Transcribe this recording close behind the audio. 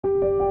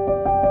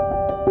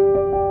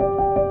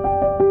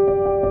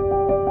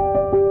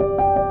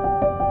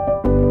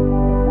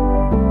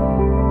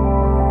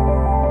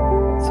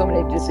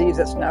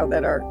diseases now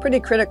that are pretty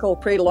critical,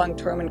 pretty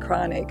long-term and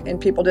chronic,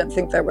 and people didn't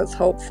think there was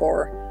hope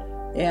for.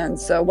 And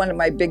so one of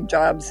my big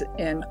jobs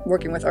in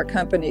working with our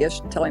company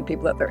is telling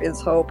people that there is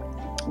hope,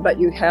 but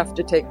you have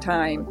to take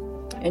time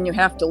and you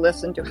have to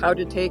listen to how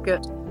to take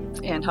it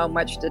and how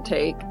much to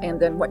take, and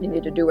then what you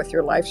need to do with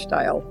your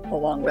lifestyle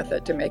along with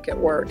it to make it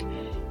work.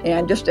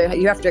 And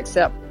you have to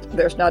accept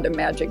there's not a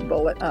magic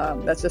bullet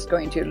that's just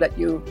going to let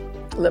you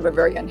live a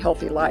very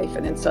unhealthy life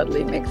and then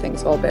suddenly make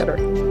things all better.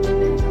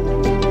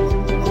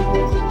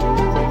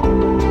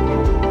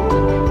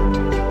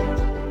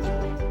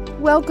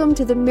 Welcome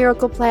to the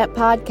Miracle Plant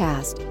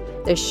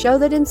Podcast, the show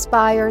that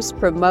inspires,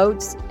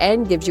 promotes,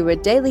 and gives you a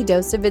daily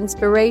dose of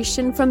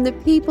inspiration from the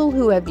people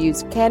who have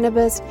used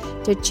cannabis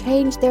to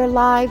change their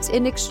lives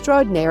in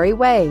extraordinary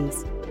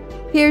ways.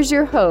 Here's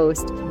your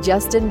host,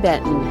 Justin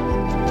Benton.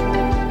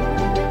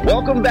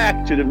 Welcome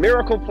back to the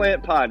Miracle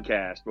Plant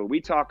Podcast, where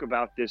we talk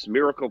about this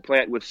miracle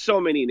plant with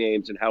so many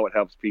names and how it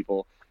helps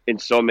people in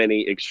so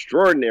many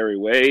extraordinary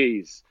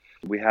ways.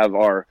 We have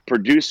our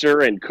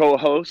producer and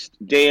co-host,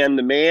 Dan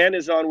the Man,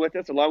 is on with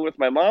us, along with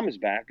my mom is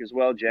back as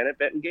well, Janet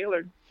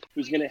Benton-Gaylord,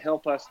 who's going to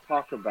help us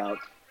talk about,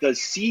 does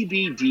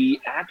CBD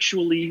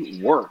actually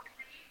work?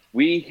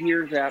 We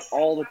hear that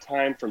all the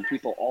time from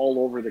people all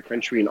over the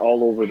country and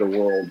all over the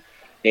world.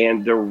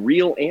 And the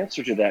real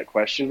answer to that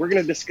question we're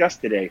going to discuss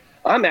today.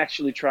 I'm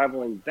actually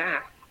traveling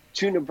back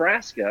to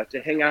Nebraska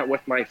to hang out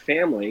with my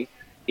family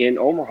in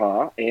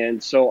Omaha.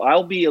 And so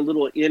I'll be a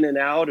little in and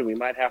out, and we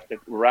might have to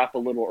wrap a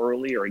little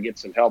early or get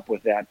some help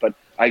with that. But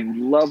I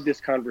love this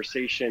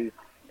conversation,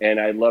 and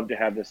I love to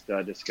have this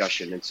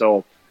discussion. And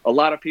so a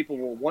lot of people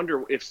will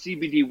wonder if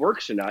CBD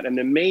works or not. And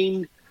the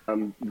main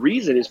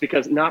reason is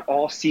because not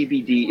all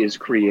CBD is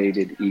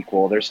created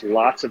equal. There's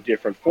lots of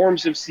different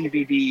forms of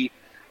CBD,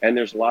 and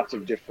there's lots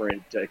of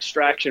different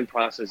extraction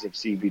process of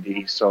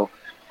CBD. So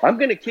I'm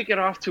going to kick it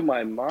off to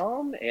my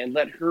mom and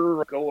let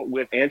her go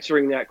with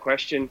answering that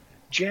question.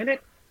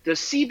 Janet, does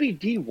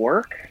CBD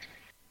work?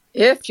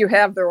 If you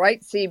have the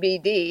right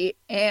CBD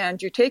and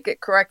you take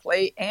it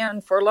correctly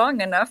and for long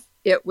enough,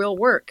 it will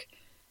work.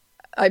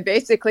 I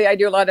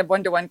do a lot of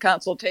one-to-one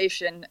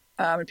consultation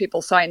when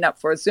people sign up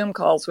for Zoom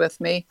calls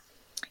with me.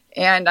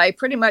 And I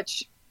pretty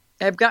much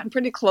have gotten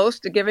pretty close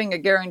to giving a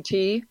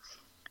guarantee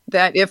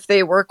that if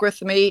they work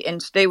with me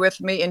and stay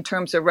with me in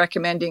terms of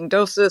recommending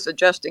doses,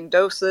 adjusting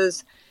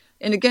doses,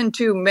 and again,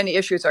 too, many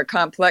issues are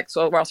complex,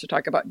 so we'll also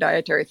talk about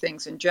dietary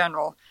things in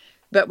general.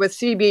 But with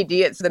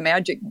CBD, it's the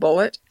magic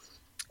bullet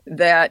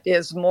that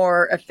is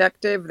more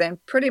effective than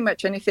pretty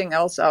much anything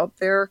else out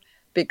there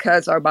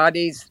because our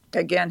bodies,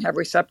 again, have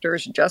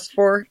receptors just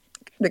for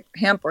the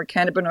hemp or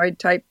cannabinoid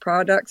type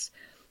products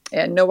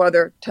and no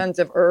other tons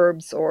of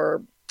herbs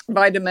or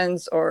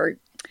vitamins or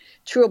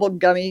chewable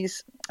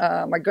gummies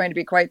are going to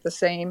be quite the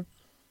same.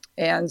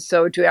 And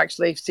so to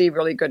actually see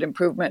really good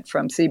improvement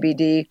from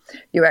CBD,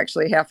 you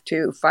actually have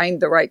to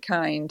find the right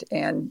kind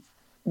and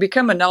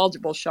become a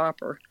knowledgeable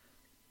shopper.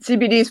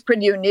 CBD is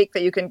pretty unique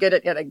that you can get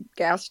it at a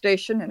gas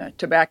station and a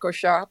tobacco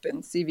shop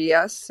and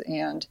CVS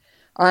and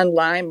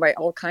online by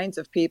all kinds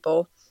of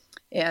people.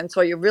 And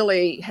so you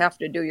really have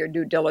to do your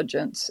due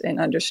diligence and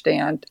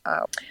understand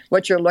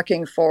what you're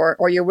looking for,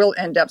 or you will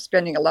end up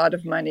spending a lot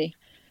of money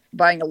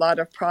buying a lot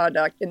of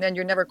product, and then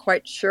you're never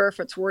quite sure if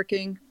it's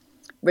working,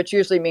 which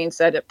usually means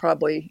that it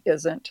probably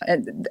isn't.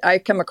 And I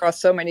come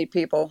across so many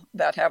people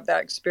that have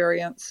that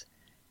experience.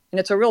 And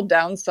it's a real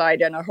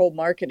downside in our whole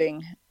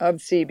marketing of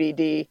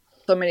CBD.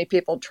 So many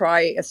people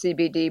try a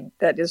CBD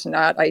that is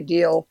not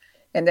ideal,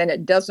 and then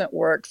it doesn't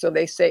work. So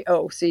they say,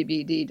 oh,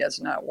 CBD does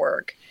not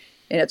work.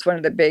 And it's one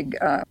of the big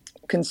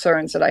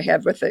concerns that I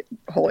have with the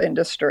whole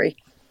industry,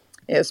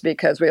 is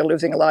because we are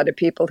losing a lot of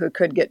people who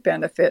could get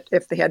benefit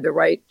if they had the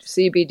right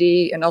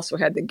CBD and also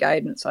had the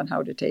guidance on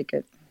how to take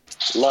it.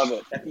 Love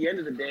it. At the end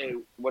of the day,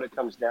 what it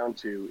comes down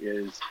to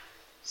is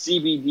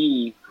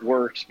CBD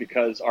works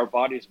because our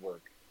bodies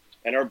work,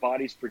 and our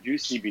bodies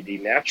produce CBD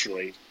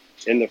naturally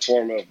in the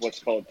form of what's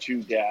called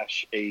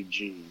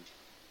 2-AG.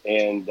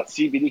 And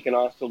CBD can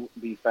also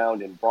be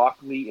found in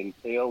broccoli and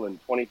kale and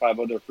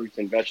 25 other fruits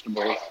and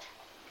vegetables.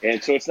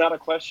 And so it's not a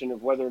question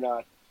of whether or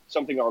not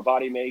something our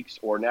body makes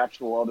or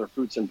natural other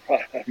fruits and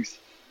products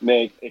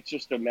make. It's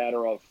just a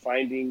matter of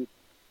finding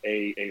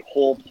a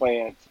whole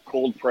plant,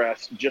 cold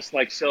press, just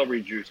like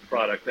celery juice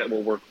product that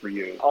will work for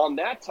you. On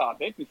that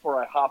topic,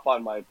 before I hop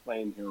on my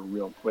plane here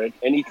real quick,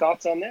 any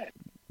thoughts on that?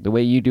 The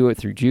way you do it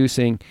through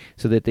juicing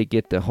so that they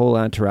get the whole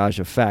entourage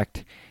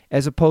effect,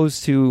 as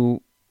opposed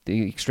to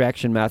the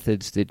extraction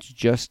methods that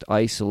just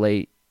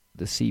isolate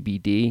the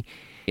CBD.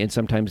 And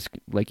sometimes,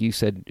 like you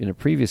said in a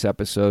previous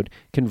episode,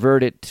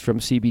 convert it from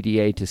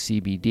CBDA to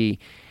CBD.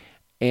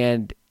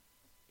 And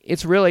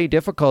it's really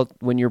difficult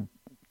when you're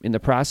in the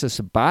process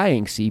of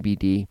buying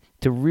CBD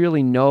to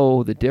really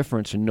know the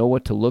difference and know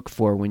what to look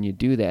for when you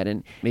do that,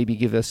 and maybe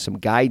give us some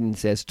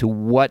guidance as to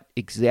what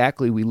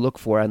exactly we look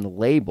for on the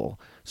label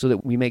so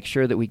that we make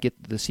sure that we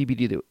get the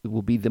CBD that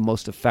will be the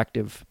most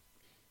effective.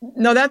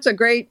 No, that's a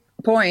great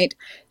point.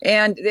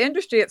 And the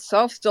industry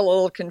itself is still a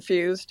little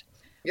confused.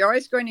 You're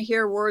always going to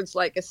hear words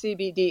like a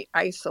CBD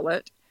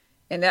isolate,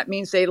 and that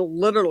means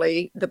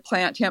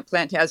the hemp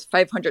plant has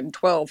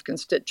 512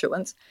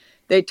 constituents.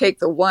 They take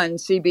the one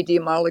CBD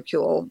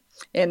molecule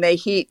and they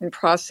heat and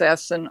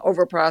process and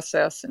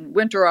overprocess and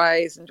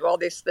winterize and do all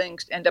these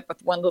things to end up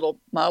with one little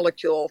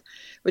molecule,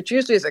 which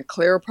usually is a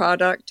clear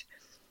product.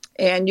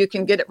 And you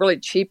can get it really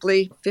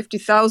cheaply,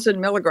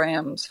 50,000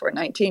 milligrams for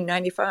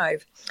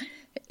 $19.95.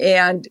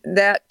 And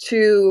that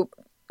too,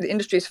 the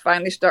industry is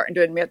finally starting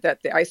to admit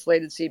that the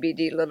isolated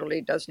CBD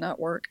literally does not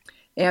work.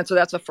 And so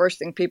that's the first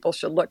thing people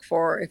should look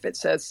for if it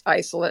says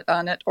isolate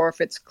on it or if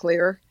it's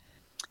clear.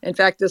 In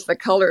fact, the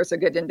color is a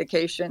good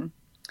indication.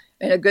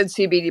 And a good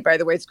CBD, by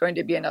the way, it's going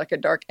to be in like a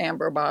dark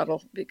amber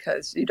bottle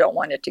because you don't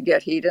want it to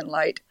get heat and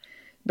light.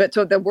 But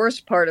so the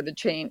worst part of the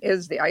chain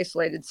is the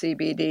isolated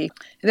CBD.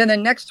 And then the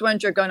next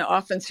ones, you're going to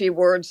often see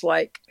words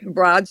like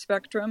broad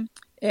spectrum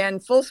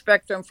and full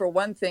spectrum. For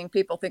one thing,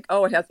 people think,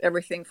 oh, it has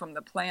everything from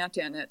the plant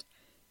in it.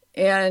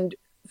 And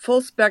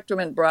full spectrum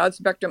and broad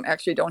spectrum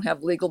actually don't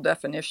have legal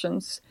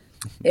definitions.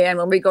 And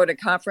when we go to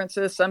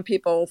conferences, some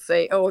people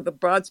say, oh, the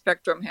broad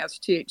spectrum has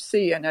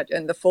THC in it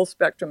and the full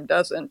spectrum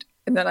doesn't.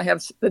 And then I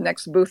have the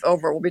next booth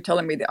over will be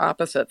telling me the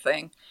opposite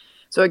thing.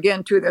 So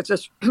again, too, there's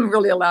just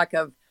really a lack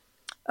of,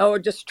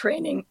 just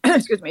training,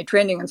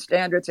 training and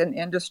standards in the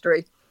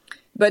industry.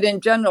 But in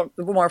general,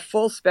 the more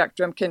full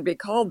spectrum can be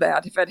called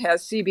that if it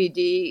has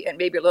CBD and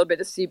maybe a little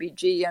bit of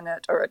CBG in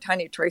it or a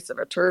tiny trace of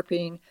a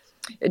terpene.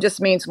 It just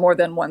means more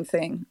than one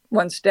thing,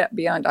 one step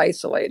beyond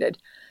isolated.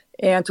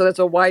 And so there's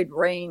a wide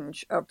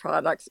range of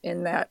products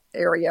in that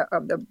area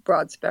of the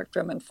broad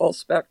spectrum and full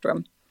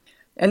spectrum.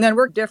 And then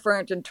we're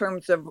different in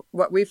terms of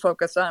what we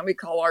focus on. We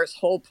call ours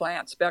whole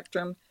plant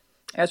spectrum,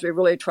 as we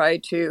really try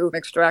to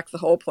extract the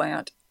whole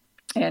plant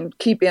and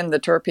keep in the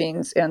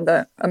terpenes and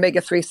the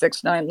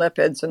omega-369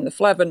 lipids and the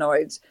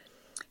flavonoids,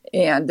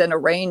 and then a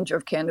range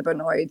of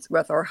cannabinoids,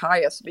 with our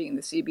highest being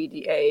the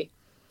CBDA,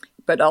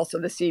 but also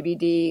the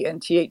CBD and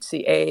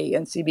THCA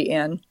and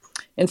CBN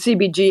and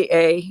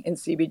CBGA and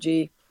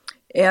CBG.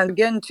 And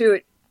again, too,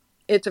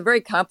 it's a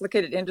very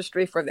complicated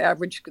industry for the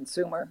average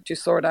consumer to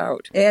sort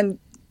out. And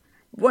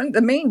one of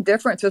the main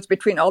differences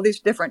between all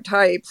these different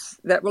types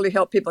that really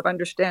help people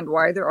understand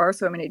why there are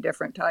so many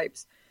different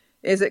types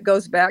is it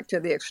goes back to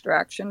the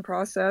extraction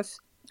process.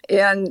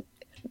 And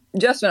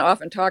Justin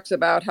often talks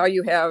about how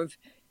you have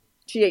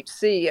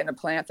THC in a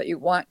plant that you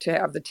want to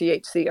have the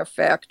THC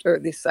effect or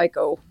the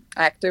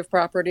psychoactive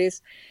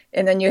properties.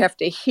 And then you have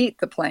to heat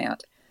the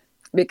plant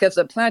because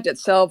the plant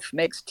itself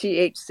makes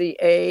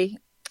THCA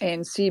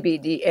and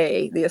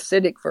CBDA, the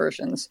acidic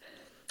versions.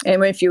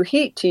 And if you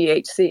heat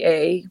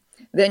THCA,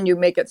 then you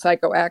make it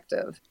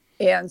psychoactive.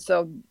 And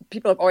so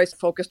people have always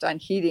focused on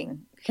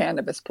heating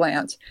cannabis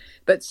plants.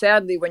 But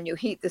sadly, when you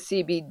heat the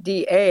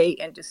CBDA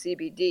into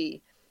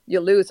CBD, you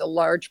lose a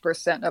large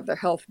percent of their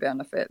health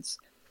benefits.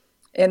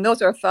 And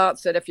those are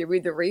thoughts that if you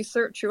read the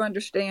research, you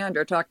understand,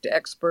 or talk to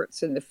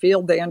experts in the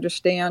field, they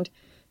understand.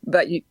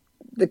 But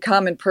the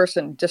common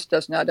person just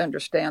does not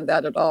understand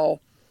that at all.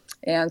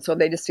 And so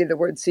they just see the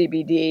word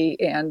CBD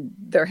and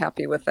they're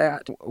happy with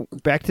that.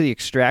 Back to the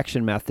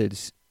extraction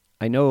methods,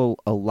 I know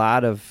a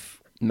lot of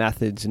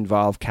methods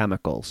involve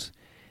chemicals.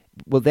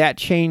 Will that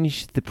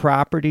change the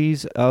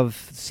properties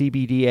of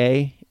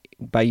CBDA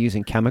by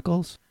using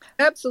chemicals?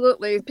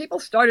 Absolutely. People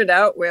started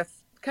out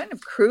with kind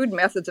of crude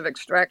methods of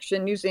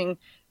extraction using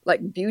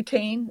like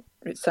butane.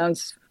 It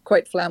sounds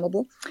quite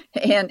flammable,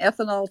 and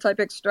ethanol type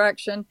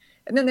extraction.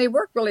 And then they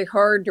work really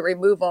hard to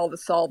remove all the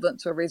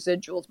solvents or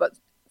residuals, but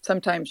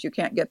sometimes you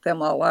can't get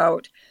them all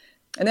out.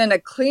 And then a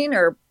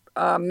cleaner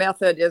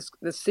method is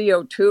the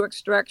CO2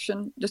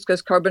 extraction, just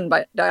because carbon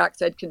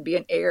dioxide can be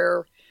in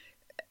air.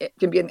 It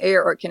can be an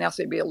air or it can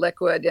also be a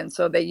liquid. And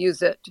so they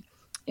use it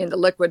in the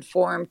liquid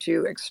form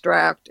to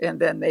extract, and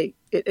then it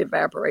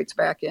evaporates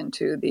back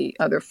into the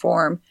other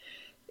form.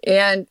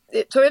 And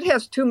so it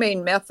has two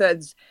main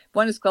methods.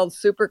 One is called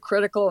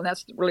supercritical, and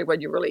that's really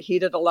when you really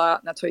heat it a lot.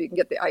 And that's where you can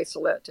get the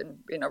isolate and,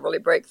 really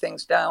break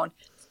things down.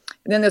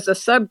 And then there's a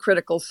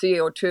subcritical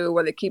CO2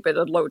 where they keep it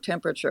at low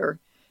temperature.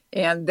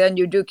 And then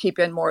you do keep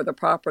in more of the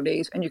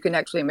properties, and you can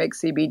actually make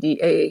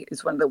CBDA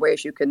is one of the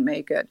ways you can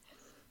make it.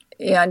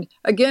 And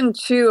again,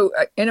 too,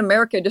 in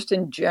America, just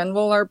in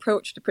general, our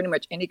approach to pretty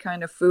much any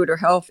kind of food or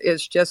health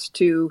is just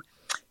to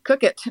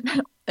cook it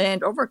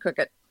and overcook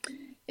it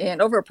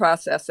and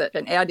overprocess it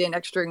and add in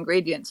extra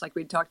ingredients like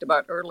we talked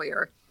about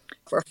earlier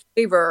for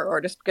flavor, or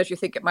just because you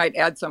think it might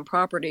add some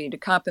property to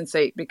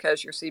compensate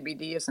because your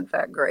CBD isn't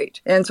that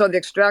great. And so the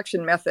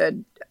extraction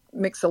method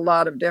makes a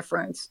lot of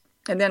difference.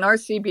 And then our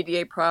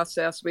CBDA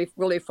process, we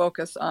really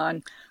focus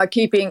on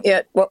keeping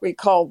it what we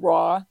call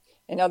raw.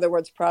 In other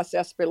words,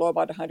 processed below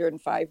about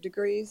 105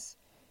 degrees.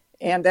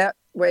 And that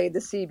way, the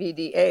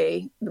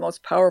CBDA, the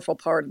most powerful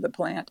part of the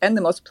plant, and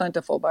the most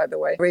plentiful, by the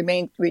way,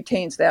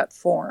 retains that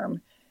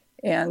form.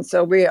 And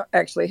so we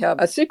actually have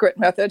a secret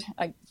method.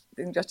 I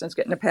think Justin's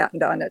getting a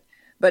patent on it.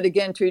 But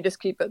again, you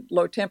just keep it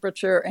low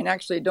temperature and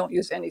actually don't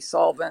use any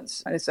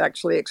solvents. And it's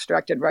actually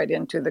extracted right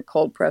into the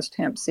cold-pressed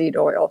hemp seed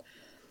oil.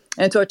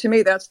 And so to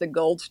me, that's the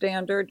gold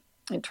standard.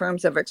 in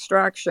terms of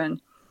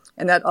extraction.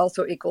 And that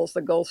also equals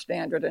the gold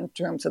standard in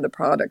terms of the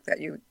product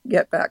that you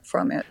get back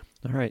from it.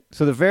 All right.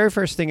 So the very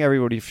first thing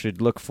everybody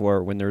should look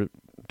for when they're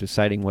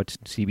deciding what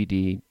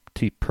CBD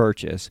to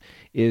purchase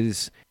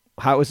is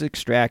how it's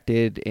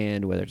extracted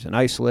and whether it's an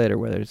isolate or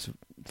whether it's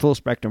full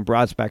spectrum,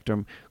 broad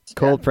spectrum,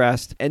 cold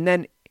pressed. And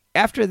then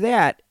after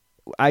that,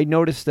 I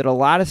noticed that a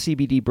lot of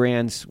CBD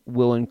brands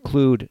will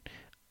include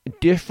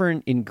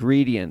different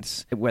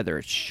ingredients, whether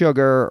it's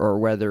sugar or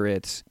whether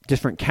it's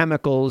different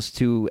chemicals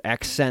to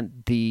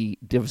accent the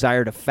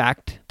desired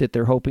effect that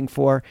they're hoping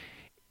for.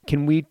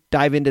 Can we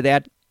dive into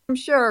that?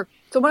 Sure.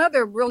 So one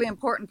other really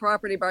important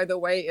property, by the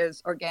way,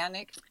 is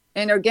organic.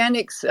 And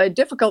organic's a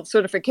difficult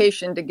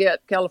certification to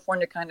get.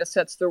 California kind of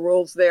sets the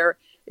rules there.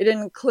 It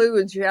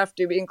includes, you have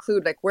to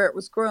include like where it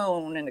was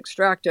grown and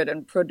extracted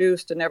and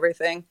produced and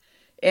everything,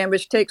 and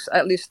which takes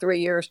at least 3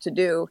 years to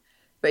do.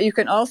 But you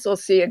can also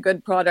see a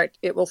good product.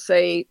 It will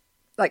say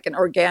like an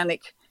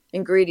organic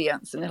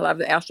ingredients, and it'll have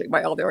the asterisk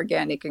by all the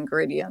organic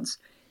ingredients.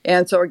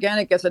 And so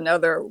organic is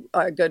another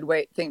good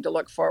thing to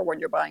look for when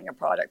you're buying a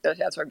product that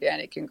has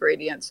organic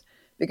ingredients,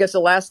 because the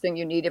last thing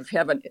you need if you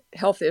have a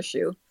health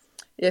issue,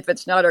 if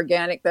it's not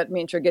organic, that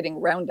means you're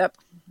getting Roundup,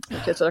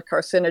 which is a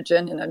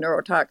carcinogen and a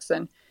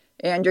neurotoxin,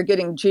 and you're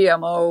getting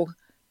GMO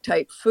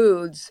type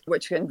foods,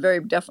 which can very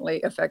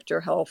definitely affect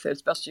your health,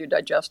 especially your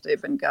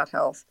digestive and gut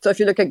health. So if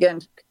you look again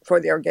for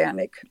the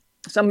organic,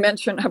 some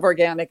mention of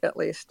organic at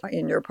least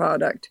in your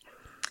product.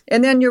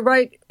 And then you're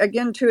right,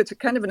 again, too, it's a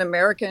kind of an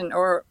American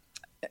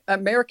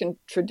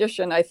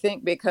tradition, I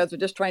think, because we're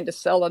just trying to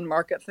sell and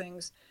market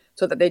things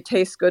so that they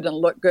taste good and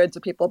look good, so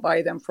people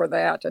buy them for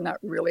that and not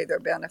really their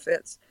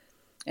benefits.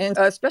 And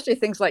especially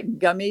things like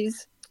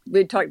gummies.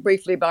 We talked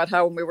briefly about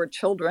how when we were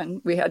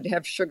children, we had to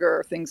have sugar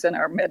or things in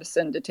our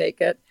medicine to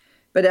take it.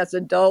 But as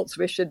adults,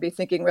 we should be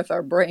thinking with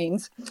our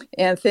brains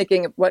and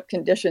thinking of what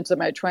conditions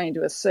am I trying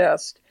to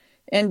assist.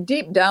 And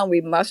deep down,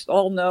 we must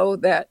all know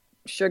that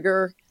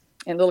sugar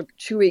and little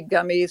chewy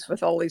gummies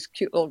with all these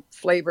cute little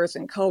flavors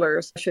and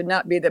colors should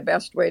not be the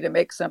best way to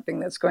make something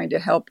that's going to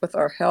help with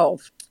our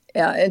health.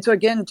 And so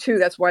again, too,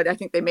 that's why I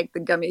think they make the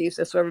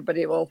gummies, so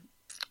everybody will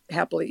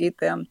happily eat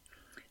them.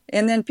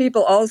 And then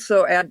people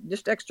also add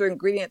just extra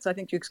ingredients. I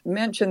think you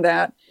mentioned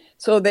that.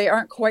 So they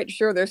aren't quite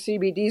sure their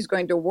CBD is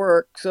going to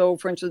work. So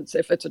for instance,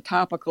 if it's a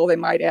topical, they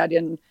might add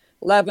in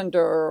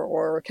lavender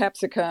or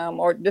capsicum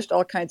or just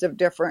all kinds of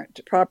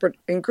different proper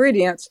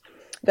ingredients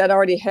that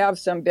already have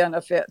some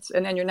benefits.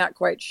 And then you're not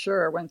quite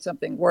sure when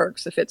something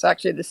works, if it's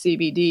actually the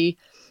CBD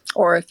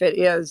or if it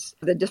is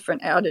the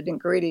different added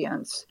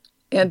ingredients.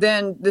 And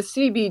then the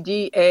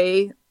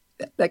CBDA,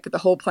 like the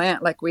whole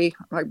plant, like we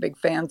are big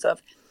fans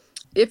of,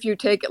 if you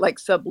take it like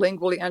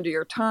sublingually under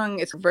your tongue,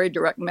 it's a very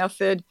direct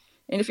method.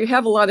 And if you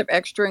have a lot of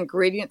extra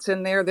ingredients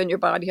in there, then your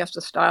body has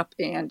to stop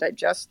and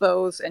digest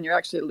those, and you're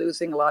actually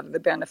losing a lot of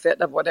the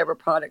benefit of whatever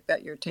product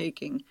that you're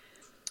taking.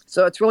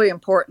 So it's really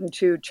important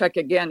to check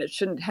again. It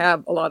shouldn't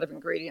have a lot of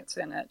ingredients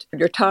in it.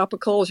 Your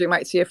topicals, you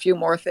might see a few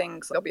more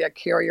things. There'll be a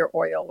carrier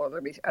oil, or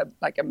there'll be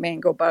like a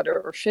mango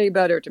butter or shea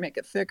butter to make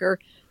it thicker.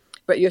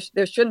 But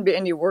there shouldn't be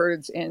any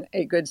words in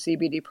a good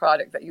CBD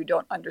product that you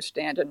don't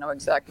understand and know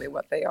exactly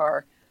what they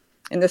are.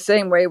 In the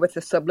same way with the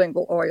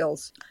sublingual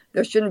oils,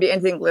 there shouldn't be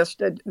anything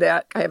listed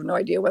that I have no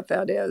idea what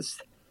that is.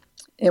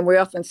 And we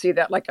often see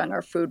that like on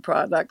our food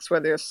products where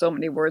there's so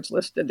many words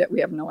listed that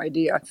we have no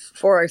idea.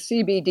 For a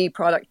CBD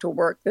product to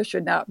work, there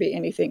should not be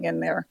anything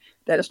in there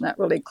that is not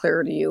really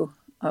clear to you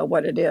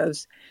what it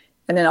is.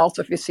 And then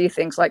also if you see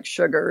things like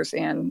sugars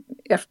and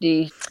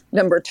FD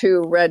number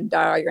 2 red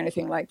dye or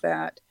anything like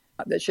that,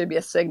 that should be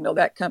a signal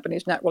that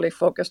company's not really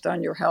focused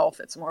on your health.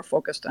 It's more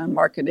focused on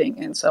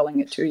marketing and selling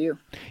it to you.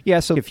 Yeah,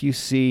 so if you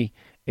see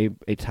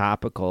a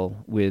topical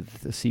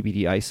with a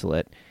CBD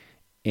isolate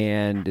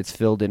and it's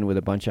filled in with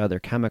a bunch of other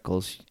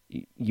chemicals,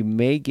 you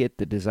may get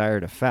the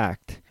desired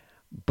effect,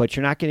 but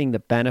you're not getting the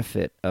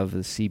benefit of the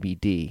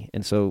CBD.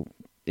 And so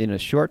in a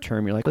short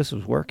term, you're like, this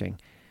was working.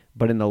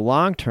 But in the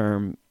long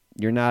term,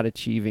 you're not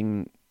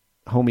achieving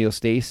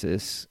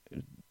homeostasis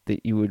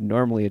that you would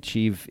normally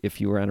achieve if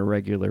you were on a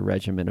regular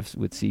regimen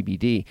with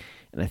CBD.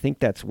 And I think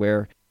that's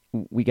where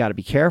we got to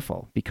be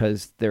careful,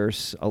 because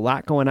there's a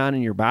lot going on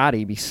in your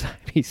body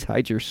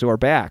besides your sore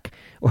back.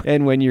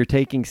 And when you're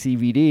taking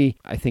CBD,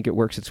 I think it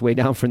works its way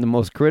down from the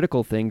most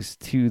critical things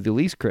to the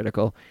least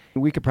critical.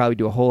 We could probably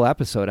do a whole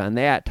episode on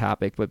that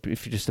topic, but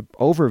if you just an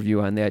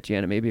overview on that,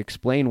 Janet, maybe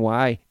explain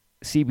why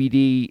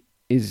CBD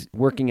is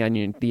working on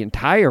the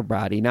entire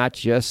body, not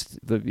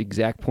just the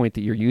exact point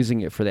that you're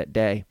using it for that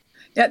day.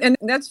 Yeah, and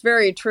that's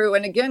very true.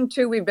 And again,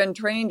 too, we've been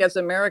trained as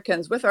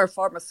Americans with our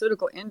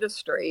pharmaceutical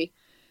industry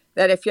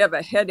that if you have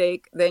a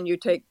headache, then you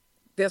take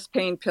this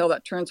pain pill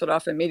that turns it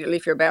off immediately.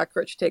 If your back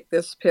hurts, take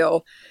this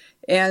pill.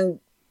 And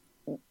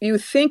you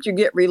think you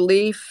get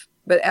relief,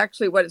 but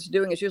actually what it's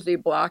doing is usually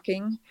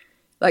blocking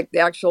like the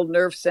actual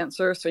nerve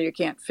sensor, so you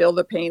can't feel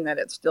the pain, that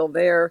it's still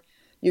there.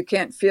 You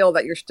can't feel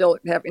that you still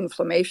have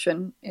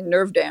inflammation and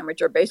nerve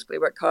damage are basically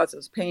what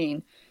causes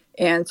pain.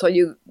 And so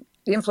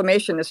the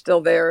inflammation is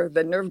still there,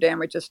 the nerve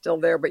damage is still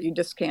there, but you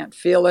just can't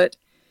feel it.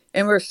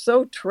 And we're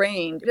so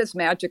trained. It is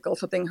magical.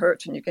 Something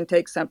hurts and you can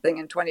take something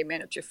in 20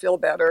 minutes, you feel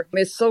better.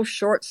 It's so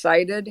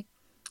short-sighted.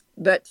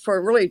 But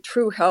for really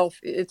true health,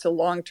 it's a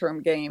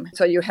long-term game.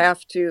 So you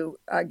have to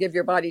give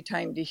your body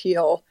time to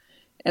heal.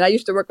 And I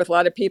used to work with a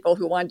lot of people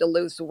who wanted to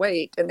lose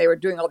weight, and they were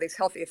doing all these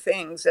healthy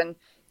things, and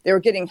they were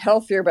getting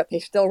healthier, but they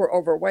still were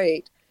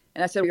overweight.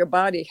 And I said, your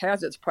body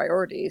has its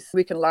priorities.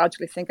 We can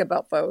logically think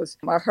about those.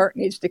 Our heart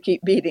needs to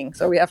keep beating,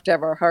 so we have to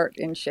have our heart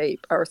in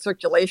shape. Our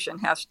circulation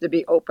has to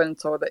be open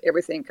so that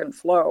everything can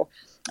flow.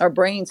 Our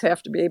brains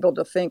have to be able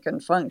to think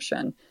and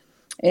function.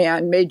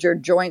 And major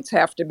joints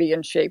have to be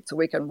in shape so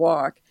we can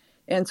walk.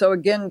 And so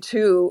again,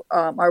 too,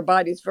 our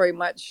bodies very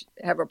much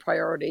have a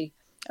priority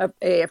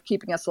of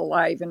keeping us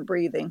alive and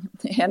breathing,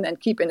 and then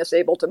keeping us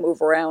able to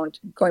move around,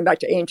 going back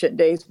to ancient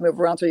days, move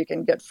around so you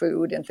can get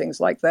food and things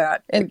like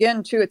that. And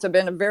again, too, it's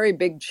been a very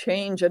big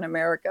change in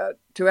America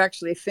to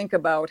actually think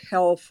about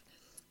health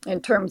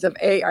in terms of,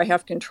 I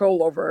have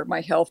control over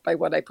my health by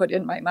what I put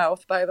in my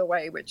mouth, by the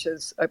way, which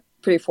is a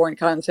pretty foreign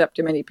concept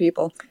to many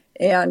people.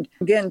 And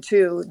again,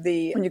 too,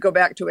 when you go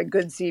back to a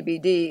good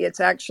CBD, it's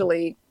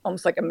actually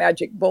almost like a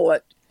magic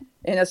bullet.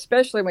 And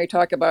especially when we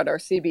talk about our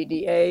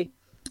CBDA,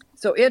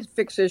 so it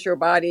fixes your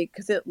body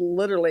because it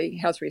literally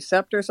has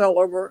receptors all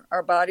over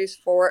our bodies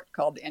for it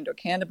called the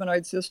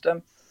endocannabinoid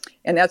system.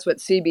 And that's what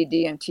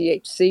CBD and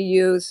THC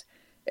use.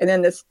 And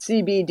then the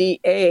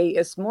CBDA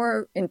is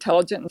more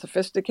intelligent and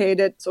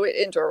sophisticated. So it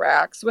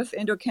interacts with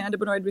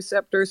endocannabinoid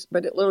receptors,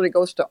 but it literally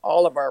goes to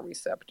all of our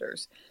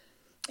receptors.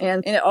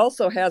 And it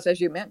also has, as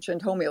you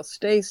mentioned,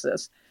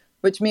 homeostasis,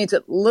 which means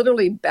it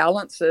literally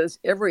balances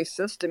every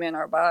system in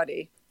our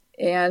body.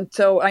 And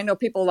so I know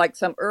people like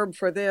some herb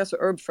for this, or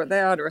herb for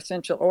that, or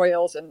essential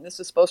oils, and this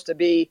is supposed to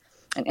be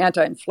an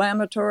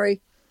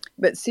anti-inflammatory.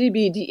 But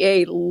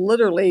CBDA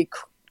literally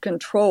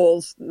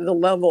controls the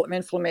level of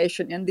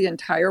inflammation in the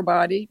entire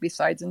body,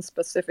 besides in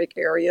specific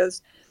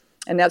areas.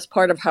 And that's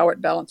part of how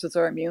it balances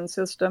our immune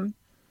system.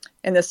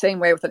 In the same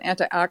way with an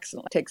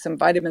antioxidant, take some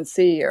vitamin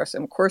C or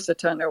some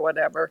quercetin or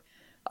whatever.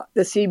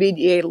 The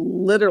CBDA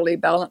literally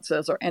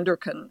balances our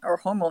endocrine or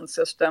hormone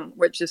system,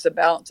 which is the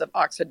balance of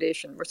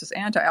oxidation versus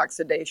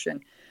antioxidation.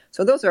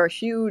 So those are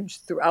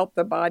huge throughout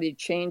the body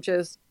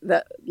changes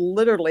that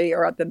literally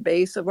are at the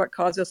base of what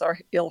causes our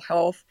ill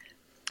health.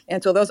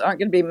 And so those aren't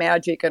going to be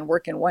magic and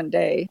work in one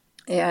day.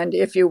 And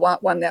if you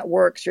want one that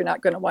works, you're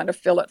not going to want to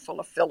fill it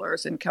full of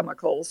fillers and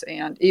chemicals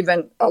and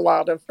even a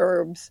lot of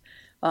herbs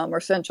or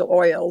essential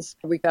oils.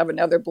 We have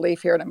another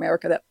belief here in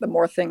America that the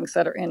more things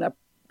that are in a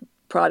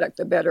product,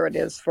 the better it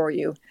is for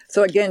you.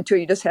 So again, too,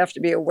 you just have to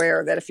be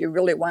aware that if you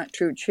really want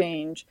true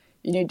change,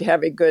 you need to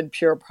have a good,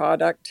 pure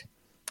product.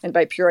 And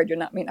by pure, I do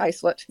not mean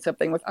isolate,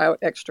 something without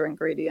extra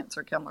ingredients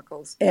or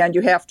chemicals. And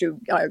you have to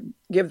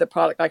give the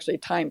product actually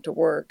time to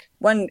work.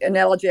 One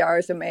analogy I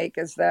always make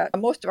is that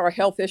most of our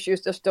health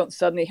issues just don't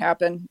suddenly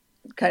happen,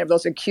 kind of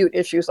those acute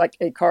issues like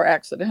a car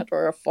accident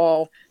or a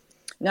fall.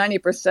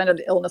 90% of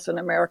the illness in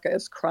America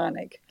is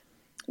chronic,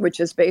 which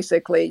is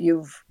basically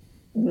you've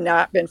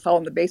not been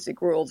following the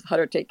basic rules of how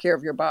to take care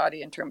of your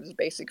body in terms of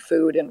basic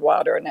food and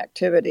water and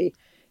activity,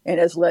 and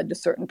has led to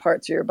certain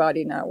parts of your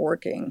body not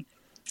working.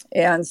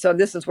 And so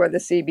this is where the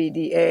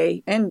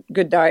CBDA and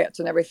good diets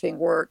and everything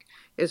work,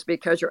 is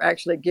because you're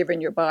actually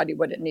giving your body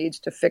what it needs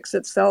to fix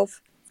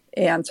itself.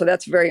 And so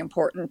that's very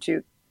important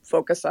to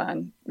focus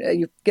on.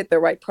 You get the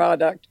right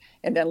product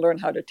and then learn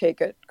how to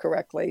take it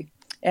correctly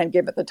and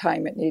give it the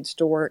time it needs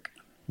to work.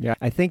 Yeah,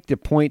 I think the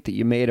point that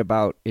you made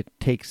about it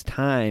takes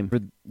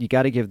time, you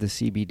got to give the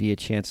CBD a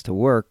chance to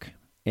work,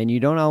 and you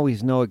don't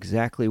always know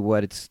exactly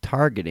what it's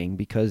targeting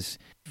because,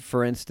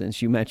 for instance,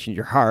 you mentioned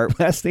your heart.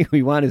 Last thing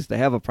we want is to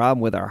have a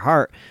problem with our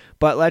heart,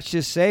 but let's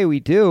just say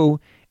we do,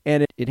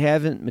 and it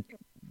hasn't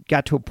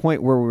got to a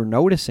point where we're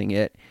noticing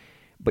it,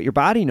 but your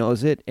body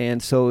knows it,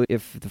 and so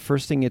if the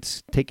first thing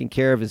it's taken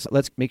care of is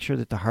let's make sure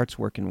that the heart's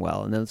working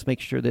well, and then let's make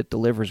sure that the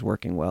liver's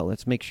working well.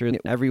 Let's make sure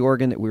that every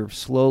organ that we're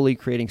slowly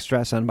creating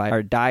stress on by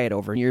our diet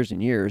over years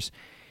and years,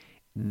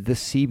 the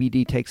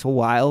CBD takes a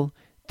while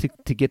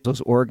to get those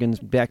organs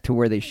back to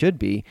where they should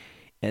be,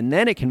 and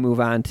then it can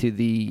move on to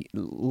the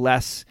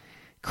less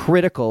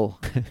critical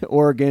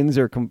organs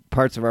or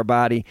parts of our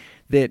body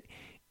that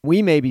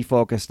we may be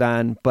focused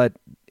on, but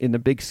in the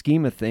big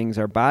scheme of things,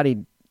 our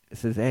body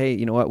says, hey,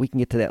 you know what, we can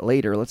get to that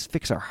later. Let's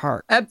fix our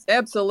heart.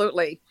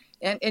 Absolutely.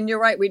 And you're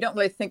right. We don't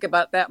really think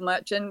about that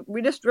much. And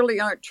we just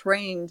really aren't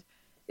trained.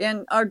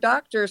 And our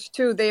doctors,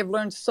 too, they've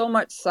learned so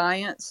much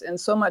science and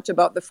so much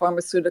about the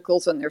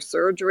pharmaceuticals and their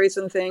surgeries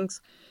and things.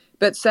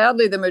 But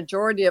sadly, the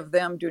majority of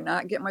them do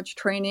not get much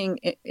training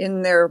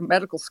in their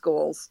medical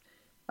schools.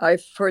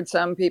 I've heard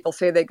some people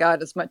say they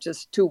got as much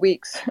as 2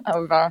 weeks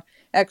of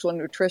actual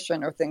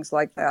nutrition or things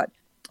like that.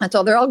 And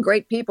so they're all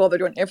great people. They're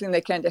doing everything they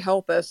can to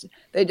help us.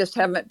 They just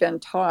haven't been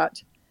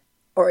taught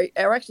or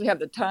actually have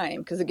the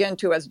time. Because again,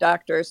 too, as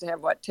doctors, they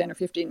have, 10 or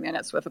 15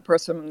 minutes with a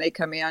person when they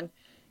come in.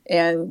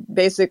 And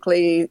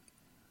basically,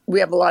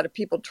 we have a lot of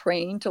people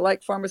trained to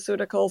like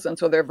pharmaceuticals. And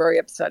so they're very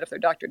upset if their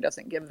doctor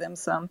doesn't give them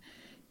some.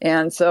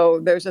 And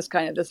so there's just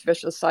kind of this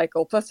vicious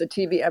cycle, plus the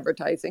TV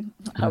advertising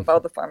of all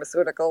the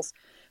pharmaceuticals.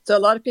 So a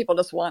lot of people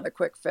just want a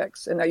quick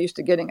fix, and they're used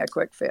to getting a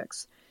quick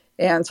fix.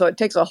 And so it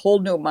takes a whole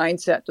new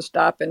mindset to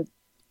stop. And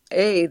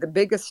the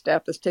biggest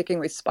step is taking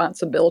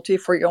responsibility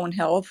for your own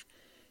health.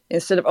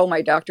 Instead of,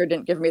 my doctor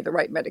didn't give me the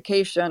right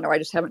medication, or I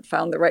just haven't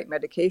found the right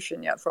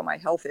medication yet for my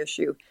health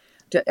issue,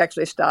 to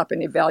actually stop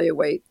and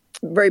evaluate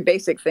very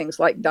basic things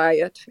like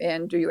diet,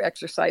 and do you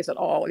exercise at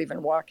all,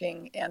 even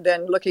walking, and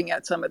then looking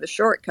at some of the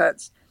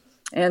shortcuts.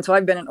 And so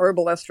I've been an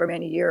herbalist for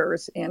many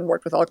years and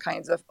worked with all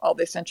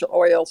the essential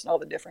oils and all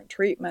the different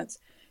treatments,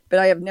 but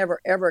I have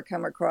never, ever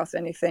come across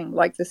anything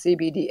like the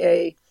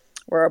CBDA,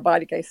 where our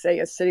body, like I say,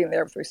 is sitting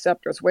there with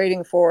receptors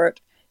waiting for it.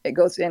 It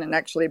goes in and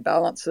actually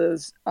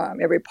balances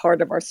every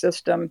part of our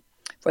system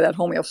for that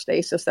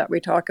homeostasis that we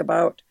talk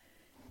about.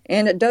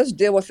 And it does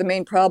deal with the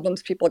main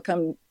problems people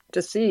come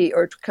to see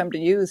or come to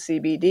use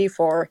CBD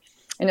for.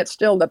 And it's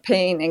still the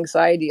pain,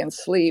 anxiety, and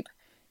sleep.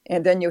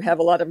 And then you have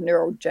a lot of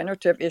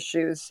neurodegenerative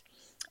issues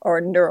or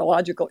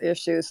neurological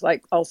issues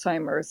like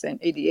Alzheimer's and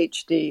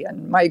ADHD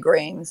and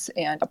migraines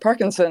and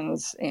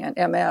Parkinson's and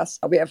MS.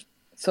 We have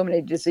so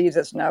many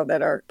diseases now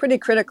that are pretty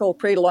critical,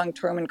 pretty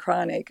long-term and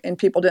chronic, and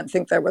people didn't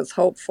think there was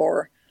hope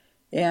for.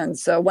 And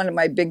so one of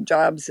my big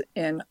jobs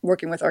in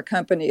working with our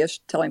company is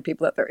telling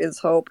people that there is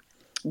hope,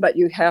 but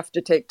you have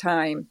to take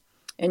time,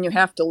 and you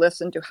have to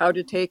listen to how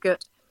to take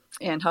it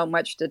and how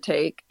much to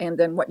take, and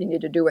then what you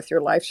need to do with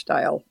your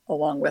lifestyle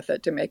along with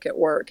it to make it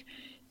work.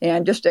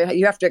 And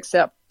you have to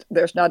accept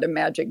there's not a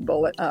magic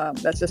bullet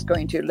that's just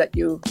going to let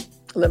you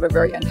live a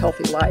very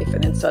unhealthy life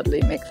and then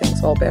suddenly make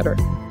things all better.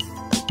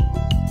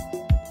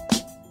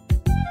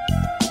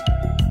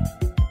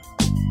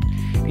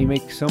 You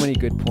make so many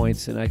good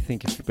points, and I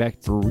think back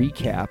to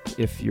recap,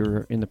 if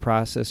you're in the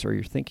process or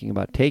you're thinking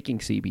about taking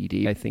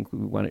CBD, I think we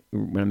want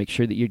to make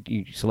sure that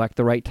you select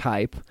the right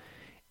type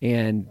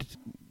and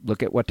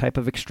look at what type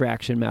of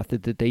extraction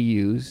method that they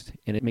used,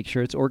 and make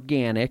sure it's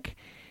organic.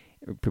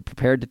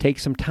 Prepared to take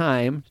some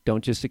time.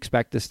 Don't just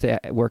expect this to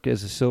work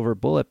as a silver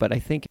bullet, but I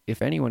think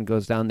if anyone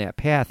goes down that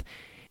path,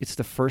 it's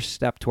the first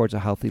step towards a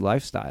healthy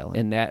lifestyle,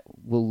 and that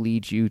will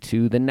lead you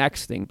to the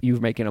next thing.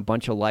 You're making a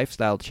bunch of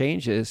lifestyle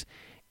changes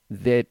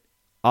that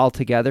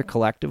altogether,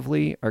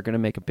 collectively, are going to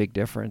make a big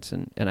difference.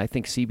 And I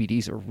think CBD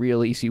is a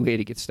real easy way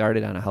to get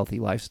started on a healthy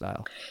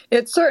lifestyle.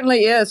 It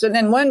certainly is. And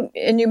then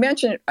and you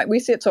mentioned, we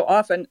see it so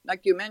often,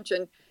 like you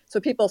mentioned, so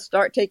people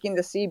start taking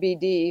the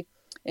CBD,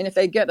 and if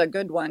they get a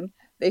good one,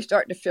 they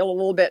start to feel a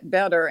little bit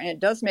better. And it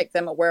does make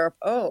them aware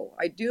of,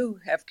 I do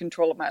have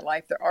control of my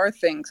life. There are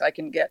things I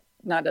can get,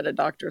 not at a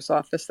doctor's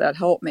office, that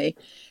help me.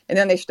 And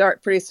then they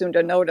start pretty soon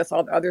to notice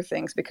all the other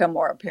things become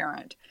more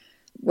apparent,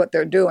 what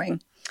they're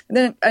doing. And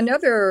then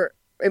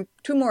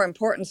two more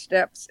important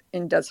steps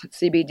in does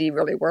CBD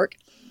really work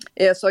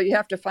is, so you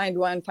have to find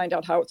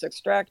out how it's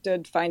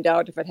extracted, find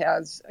out if it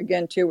has,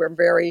 again,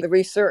 the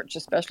research,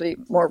 especially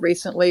more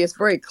recently, is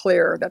very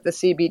clear that the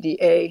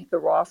CBDA, the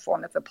raw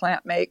form that the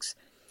plant makes,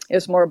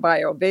 is more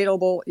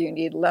bioavailable. You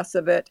need less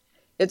of it.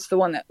 It's the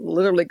one that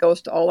literally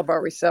goes to all of our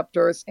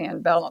receptors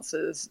and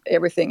balances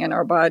everything in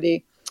our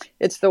body.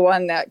 It's the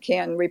one that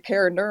can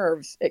repair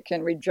nerves. It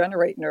can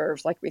regenerate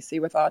nerves, like we see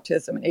with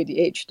autism and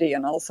ADHD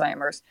and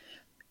Alzheimer's.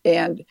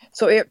 And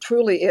so it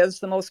truly is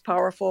the most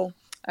powerful.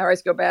 I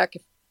always go back,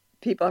 if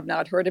people have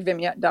not heard of him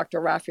yet,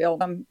 Dr. Raphael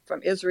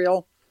from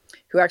Israel,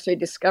 who actually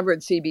discovered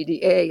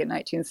CBDA in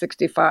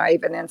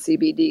 1965, and then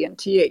CBD and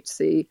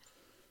THC.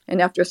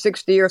 And after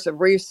 60 years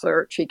of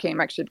research, he came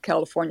actually to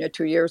California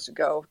 2 years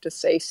ago to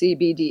say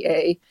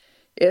CBDA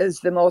is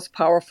the most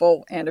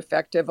powerful and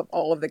effective of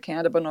all of the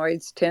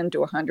cannabinoids, 10 to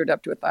 100,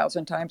 up to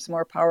 1,000 times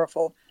more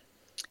powerful.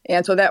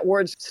 And so that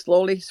word's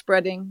slowly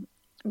spreading,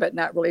 but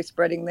not really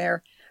spreading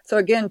there. So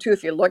again, too,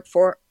 if you look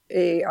for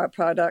a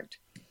product.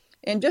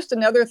 And just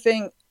another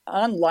thing,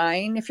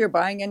 online, if you're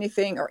buying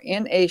anything, or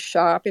in a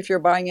shop, if you're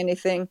buying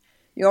anything,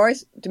 you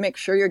always, to make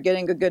sure you're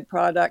getting a good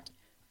product,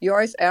 you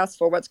always ask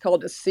for what's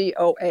called a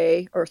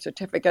COA, or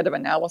Certificate of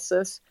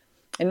Analysis.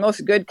 And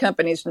most good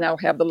companies now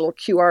have the little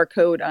QR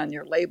code on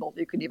your label.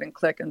 You can even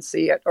click and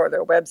see it, or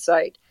their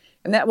website.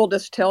 And that will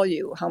just tell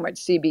you how much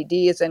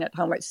CBD is in it,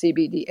 how much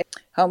CBD,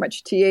 how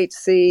much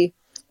THC.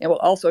 It will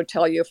also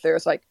tell you if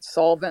there's like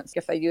solvents,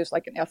 if they use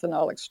like an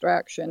ethanol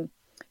extraction.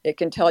 It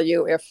can tell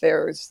you if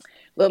there's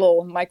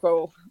little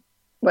micro,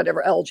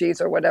 algae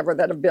or whatever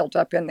that have built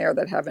up in there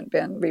that haven't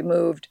been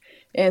removed.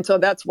 And so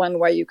that's one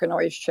way you can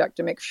always check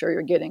to make sure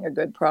you're getting a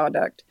good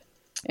product.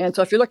 And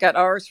so if you look at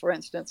ours, for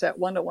instance, at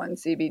 101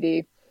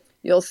 CBD,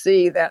 you'll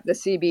see that the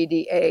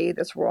CBDA,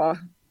 this raw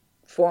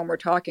form we're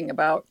talking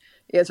about,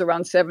 is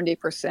around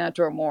 70%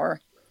 or more.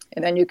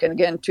 And then you can,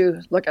 again,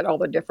 too, look at all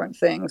the different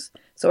things.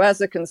 So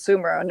as a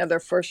consumer, another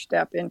first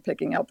step in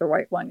picking out the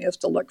right one is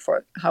to look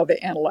for how they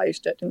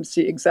analyzed it and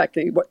see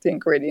exactly what the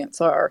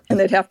ingredients are. And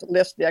they'd have to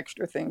list the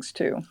extra things,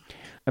 too.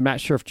 I'm not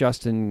sure if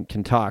Justin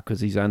can talk because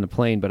he's on the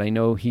plane, but I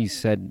know he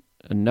said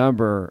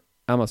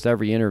almost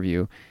every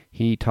interview,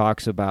 he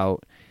talks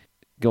about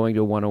going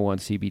to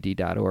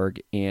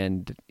 101cbd.org,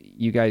 and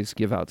you guys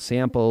give out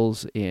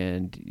samples,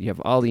 and you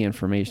have all the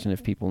information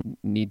if people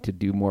need to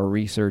do more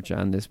research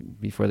on this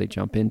before they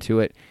jump into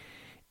it.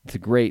 It's a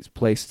great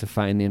place to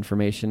find the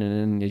information.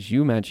 And then, as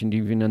you mentioned,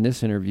 even in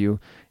this interview,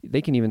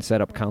 they can even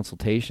set up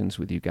consultations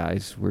with you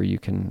guys where you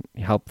can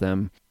help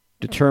them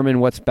determine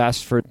what's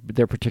best for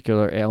their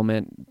particular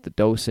ailment, the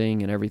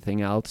dosing and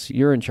everything else.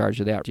 You're in charge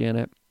of that,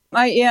 Janet.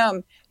 I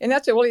am. And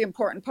that's a really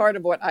important part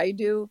of what I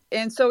do.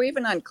 And so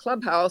even on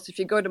Clubhouse, if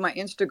you go to my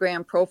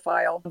Instagram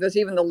profile, there's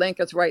even the link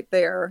is right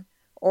there.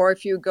 Or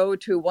if you go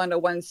to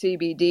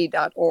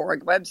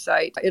 101cbd.org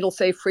website, it'll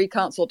say free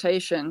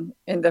consultation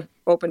in the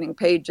opening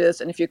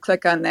pages. And if you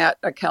click on that,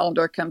 a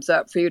calendar comes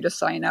up for you to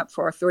sign up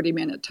for a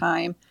 30-minute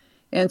time.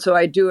 And so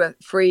I do a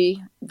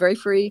free, very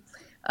free,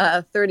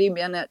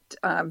 30-minute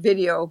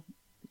video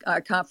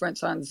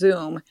conference on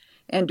Zoom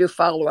and do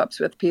follow-ups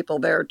with people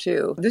there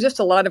too. There's just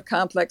a lot of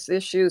complex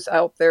issues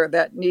out there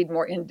that need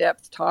more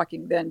in-depth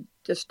talking than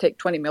just take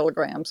 20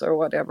 milligrams or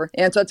whatever.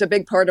 And so it's a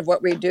big part of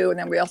what we do. And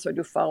then we also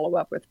do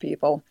follow-up with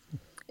people.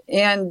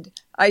 And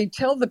I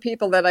tell the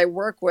people that I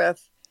work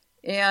with,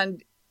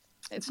 and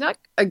it's not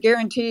a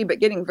guarantee,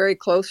 but getting very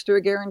close to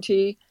a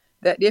guarantee,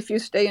 that if you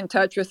stay in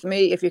touch with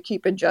me, if you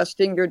keep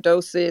adjusting your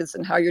doses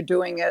and how you're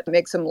doing it,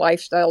 make some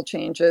lifestyle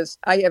changes.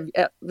 I have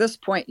at this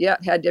point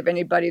yet had to have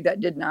anybody that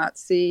did not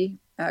see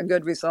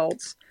good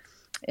results.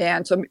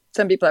 And so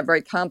some people have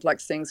very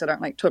complex things that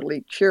aren't like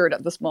totally cured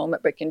at this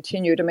moment, but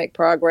continue to make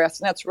progress.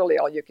 And that's really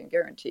all you can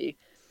guarantee,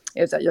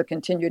 is that you'll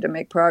continue to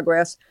make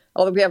progress.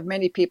 Although we have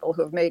many people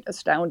who have made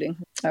astounding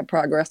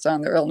progress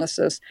on their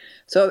illnesses.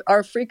 So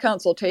our free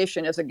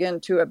consultation is, again,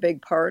 too, a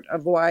big part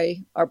of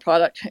why our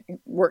product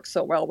works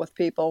so well with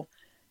people.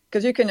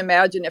 Because you can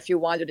imagine if you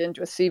wandered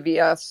into a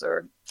CVS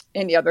or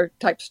any other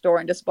type store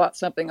and just bought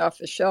something off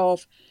the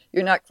shelf,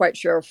 you're not quite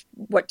sure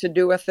what to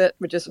do with it,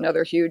 which is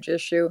another huge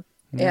issue.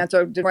 And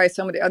so why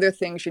some of the other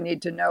things you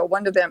need to know.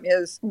 One of them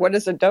is, what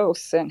is a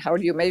dose and how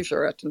do you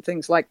measure it and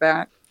things like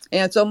that.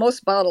 And so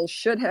most bottles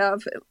should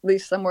have at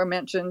least somewhere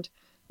mentioned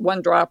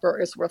 1 dropper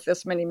is worth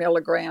this many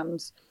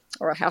milligrams,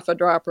 or a half a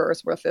dropper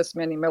is worth this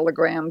many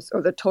milligrams,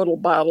 or the total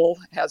bottle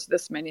has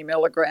this many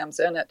milligrams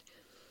in it.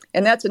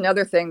 And that's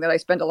another thing that I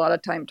spend a lot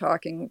of time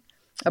talking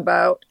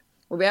about.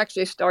 We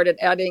actually started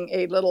adding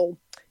a little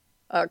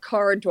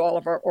card to all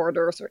of our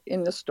orders or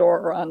in the store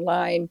or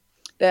online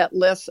that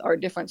lists our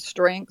different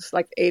strengths,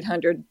 like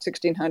 800,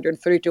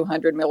 1600,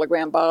 3200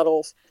 milligram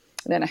bottles.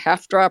 And then a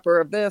half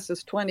dropper of this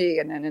is 20,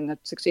 and then in the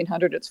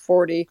 1600, it's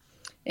 40.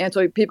 And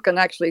so people can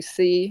actually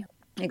see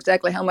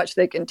exactly how much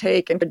they can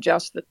take and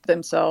adjust it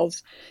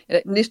themselves. And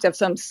it needs to have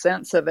some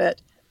sense of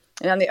it.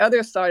 And on the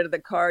other side of the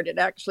card, it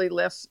actually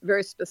lists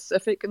very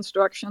specific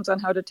instructions on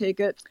how to take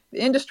it. The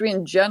industry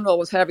in general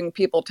was having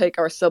people take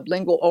our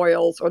sublingual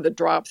oils, or the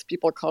drops,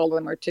 people call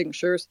them, or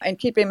tinctures, and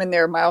keep them in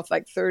their mouth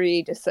like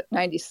 30 to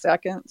 90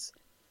 seconds.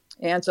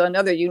 And so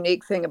another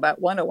unique thing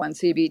about 101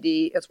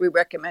 CBD is we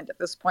recommend at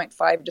this point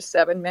 5 to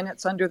 7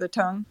 minutes under the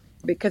tongue,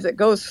 because it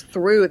goes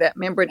through that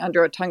membrane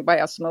under a tongue by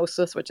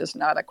osmosis, which is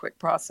not a quick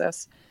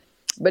process.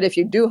 But if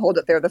you do hold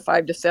it there the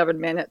 5 to 7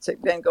 minutes, it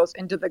then goes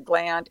into the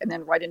gland and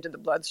then right into the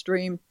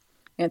bloodstream.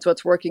 And so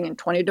it's working in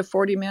 20 to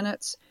 40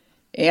 minutes.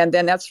 And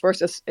then that's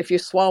versus if you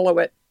swallow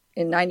it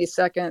in 90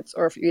 seconds,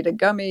 or if you eat a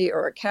gummy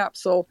or a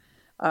capsule,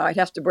 it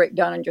has to break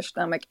down in your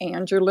stomach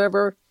and your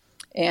liver.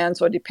 And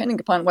so depending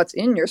upon what's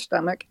in your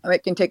stomach,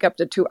 it can take up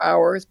to 2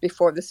 hours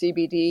before the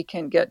CBD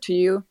can get to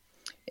you.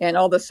 And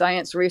all the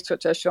science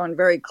research has shown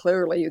very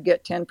clearly you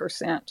get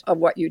 10% of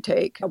what you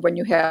take when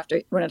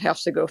it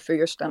has to go through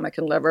your stomach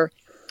and liver.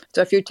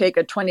 So if you take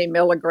a 20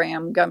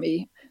 milligram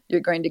gummy,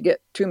 you're going to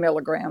get 2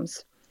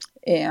 milligrams.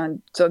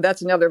 And so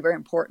that's another very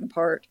important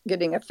part,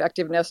 getting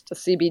effectiveness to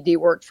CBD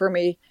work for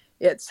me.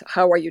 It's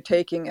how are you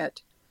taking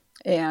it?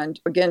 And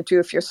again, too,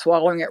 if you're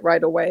swallowing it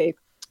right away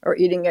or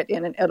eating it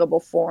in an edible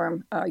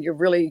form, you're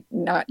really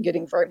not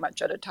getting very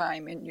much at a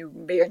time, and you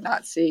may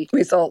not see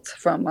results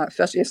from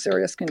especially a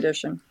serious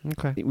condition.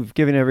 Okay. We've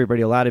given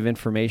everybody a lot of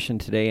information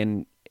today,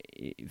 and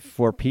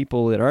for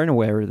people that aren't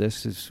aware of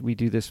this, is we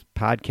do this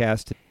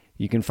podcast.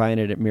 You can find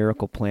it at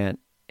Miracle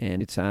Plant,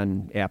 and it's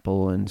on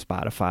Apple and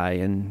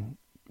Spotify and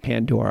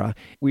Pandora.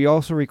 We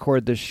also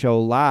record this show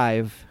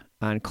live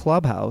on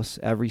Clubhouse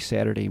every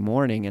Saturday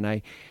morning,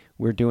 and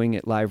we're doing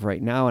it live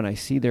right now, and I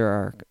see there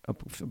are a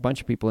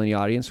bunch of people in the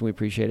audience, and we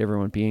appreciate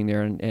everyone being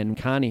there. And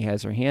Connie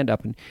has her hand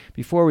up. And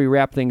before we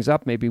wrap things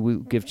up, maybe we'll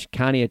give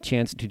Connie a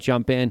chance to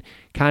jump in.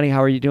 Connie,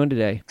 how are you doing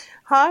today?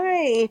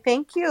 Hi,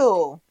 thank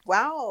you.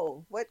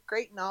 Wow, what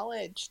great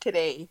knowledge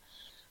today.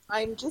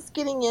 I'm just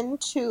getting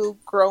into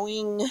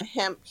growing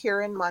hemp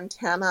here in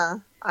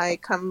Montana. I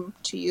come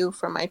to you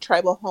from my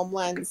tribal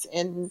homelands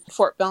in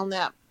Fort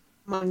Belknap,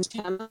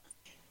 Montana.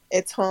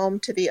 It's home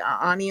to the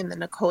Aani and the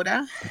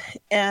Nakota.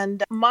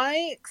 And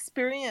my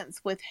experience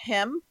with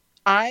hemp,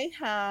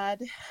 and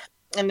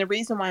the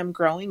reason why I'm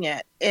growing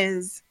it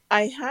is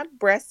I had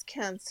breast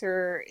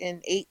cancer in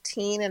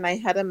 2018, and I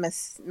had a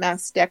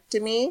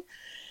mastectomy.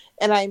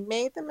 And I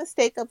made the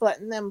mistake of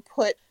letting them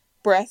put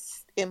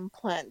breast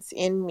implants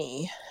in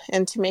me.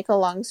 And to make a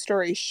long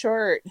story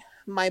short,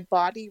 my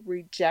body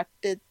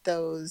rejected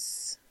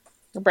those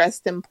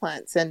breast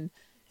implants, and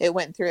it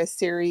went through a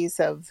series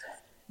of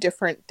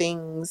different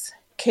things,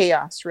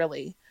 chaos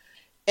really.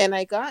 And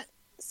I got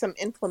some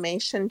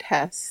inflammation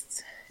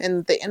tests,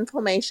 and the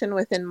inflammation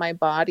within my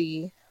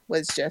body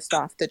was just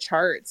off the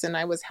charts, and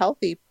I was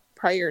healthy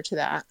prior to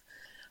that.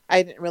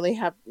 I didn't really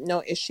have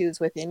no issues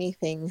with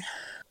anything,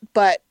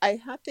 but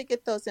I had to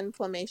get those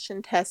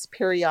inflammation tests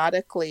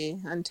periodically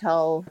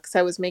because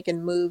I was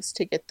making moves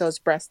to get those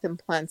breast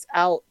implants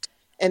out,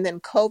 and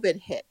then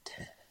COVID hit.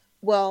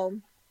 Well,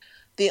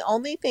 the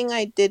only thing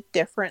I did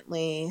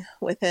differently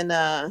within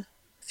a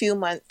few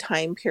month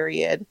time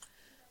period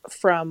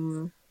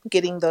from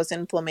getting those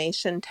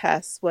inflammation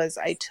tests was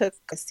I took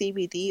a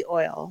CBD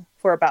oil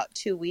for about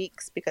 2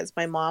 weeks because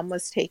my mom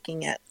was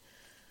taking it.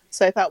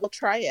 So I thought, we'll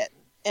try it.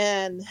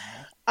 And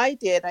I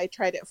did. I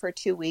tried it for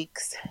 2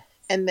 weeks.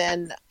 And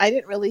then I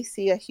didn't really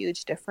see a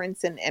huge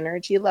difference in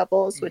energy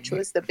levels, which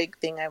was the big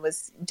thing I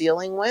was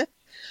dealing with.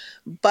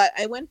 But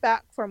I went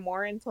back for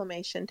more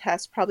inflammation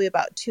tests probably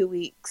about 2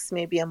 weeks,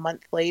 maybe a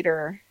month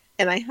later,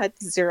 and I had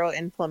zero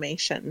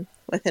inflammation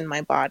within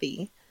my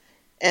body.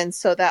 And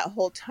so that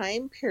whole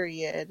time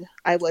period,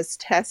 I was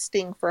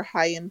testing for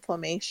high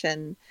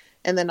inflammation,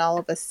 and then all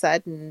of a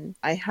sudden,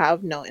 I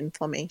have no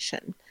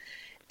inflammation.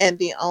 And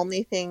the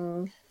only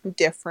thing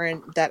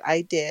different that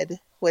I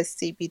did was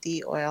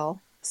CBD oil.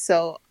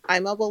 So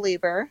I'm a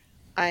believer.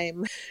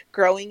 I'm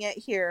growing it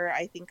here.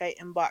 I think I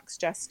inboxed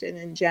Justin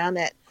and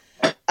Janet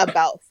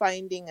about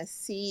finding a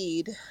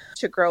seed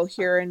to grow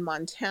here in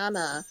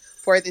Montana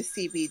for the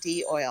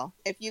CBD oil.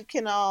 If you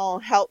can all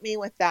help me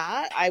with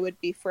that, I would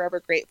be forever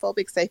grateful,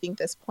 because I think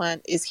this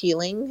plant is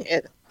healing.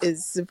 It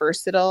is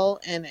versatile,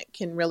 and it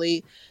can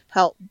really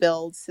help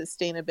build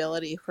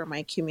sustainability for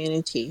my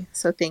community.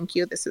 So thank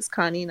you. This is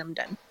Connie, and I'm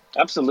done.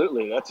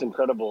 Absolutely. That's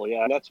incredible.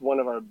 Yeah. That's one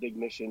of our big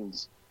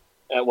missions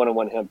at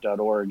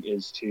 101hemp.org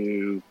is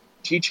to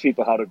teach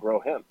people how to grow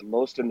hemp,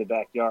 most in the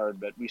backyard,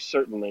 but we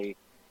certainly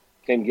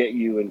can get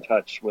you in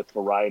touch with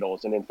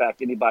varietals. And in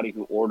fact, anybody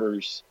who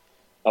orders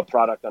a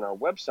product on our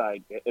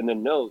website, in the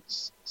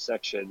notes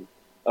section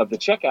of the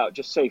checkout,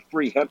 just say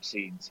free hemp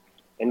seeds,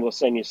 and we'll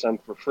send you some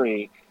for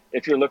free.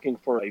 If you're looking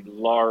for a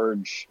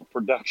large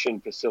production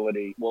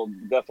facility, we'll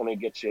definitely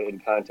get you in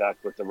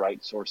contact with the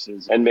right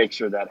sources and make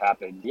sure that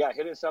happens. Yeah,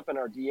 hit us up in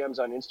our DMs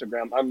on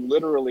Instagram. I'm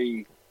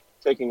literally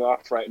taking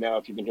off right now,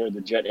 if you can hear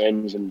the jet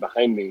engine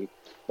behind me.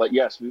 But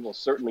yes, we will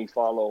certainly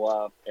follow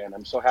up. And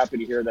I'm so happy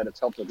to hear that it's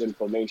helped with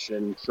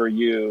inflammation for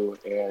you.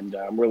 And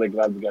I'm really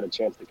glad we got a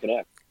chance to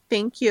connect.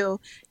 Thank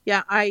you.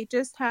 Yeah, I'm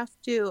just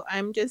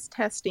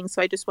testing.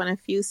 So I just want a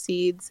few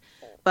seeds,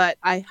 but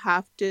I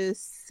have to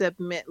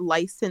submit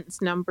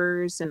license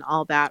numbers and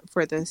all that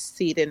for the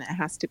seed, and it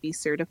has to be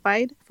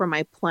certified for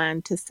my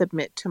plan to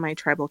submit to my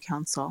tribal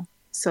council.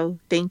 So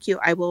thank you.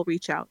 I will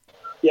reach out.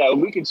 Yeah,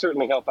 we can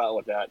certainly help out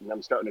with that. And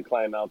I'm starting to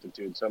climb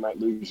altitude, so I might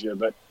lose you,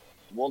 but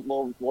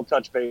we'll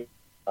touch base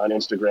on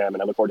Instagram,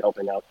 and I look forward to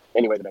helping out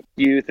anyway.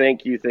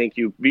 Thank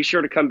you. Be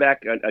sure to come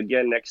back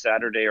again next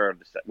Saturday or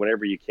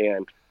whenever you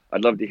can.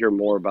 I'd love to hear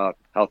more about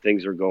how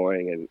things are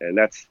going. And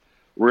that's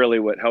really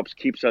what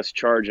keeps us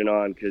charging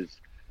on, because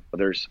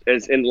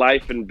as in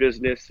life and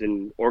business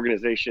and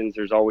organizations,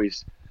 there's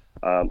always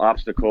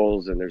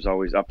obstacles, and there's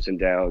always ups and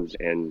downs.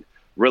 And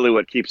really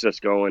what keeps us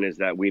going is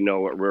that we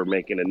know we're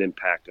making an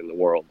impact in the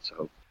world.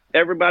 So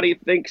everybody,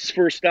 thanks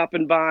for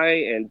stopping by,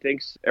 and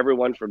thanks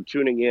everyone for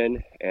tuning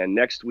in. And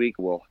next week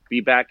we'll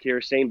be back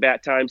here, same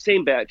bat time,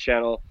 same bat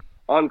channel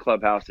on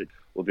Clubhouse.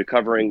 We'll be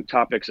covering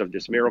topics of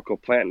this miracle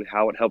plant and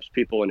how it helps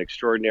people in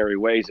extraordinary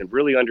ways, and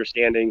really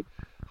understanding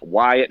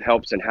why it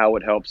helps and how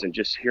it helps, and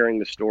just hearing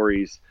the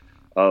stories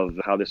of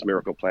how this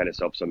miracle plant has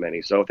helped so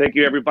many. So thank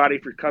you everybody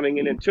for coming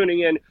in and tuning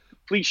in.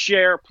 Please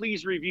share,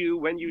 please review.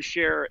 When you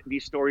share,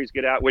 these stories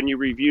get out. When you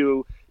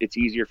review, it's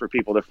easier for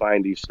people to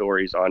find these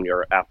stories on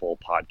your Apple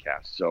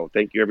podcast. So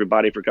thank you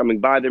everybody for coming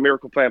by the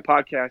Miracle Plant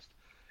Podcast,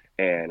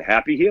 and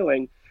happy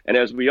healing. And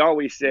as we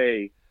always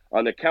say,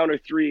 on the count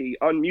of 3,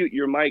 unmute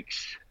your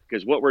mics,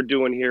 because what we're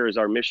doing here is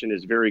our mission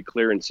is very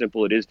clear and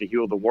simple. It is to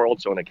heal the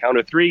world. So on the count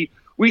of 3,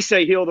 we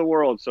say heal the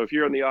world. So if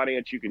you're in the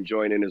audience, you can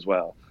join in as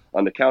well.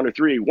 On the count of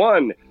 3,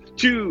 1,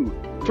 2,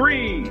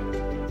 3.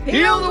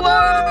 Heal the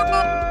world!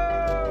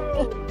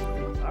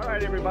 All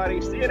right,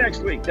 everybody. See you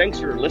next week. Thanks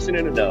for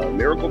listening to the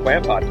Miracle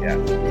Plant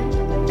Podcast.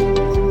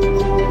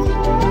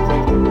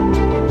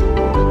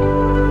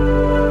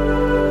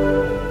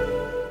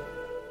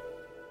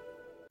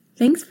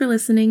 Thanks for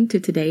listening to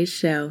today's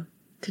show.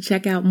 To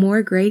check out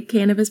more great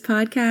cannabis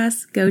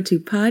podcasts, go to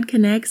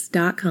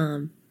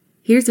podconnects.com.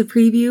 Here's a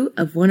preview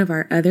of one of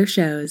our other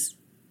shows.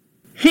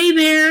 Hey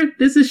there,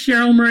 this is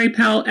Cheryl Murray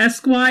Powell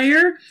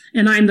Esquire,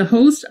 and I'm the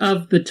host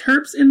of the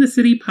Terps in the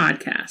City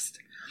podcast.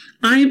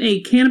 I'm a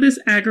cannabis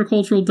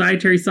agricultural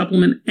dietary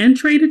supplement and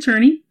trade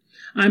attorney.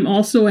 I'm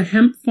also a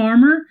hemp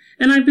farmer,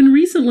 and I've been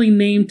recently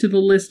named to the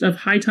list of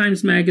High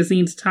Times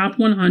Magazine's top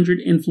 100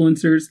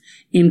 influencers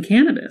in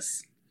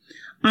cannabis.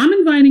 I'm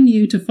inviting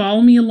you to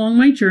follow me along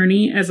my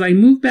journey as I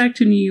move back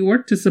to New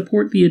York to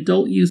support the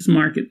adult use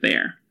market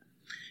there.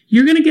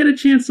 You're going to get a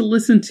chance to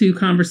listen to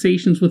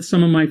conversations with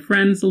some of my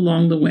friends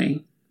along the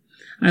way.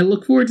 I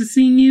look forward to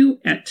seeing you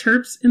at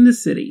Terps in the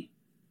City.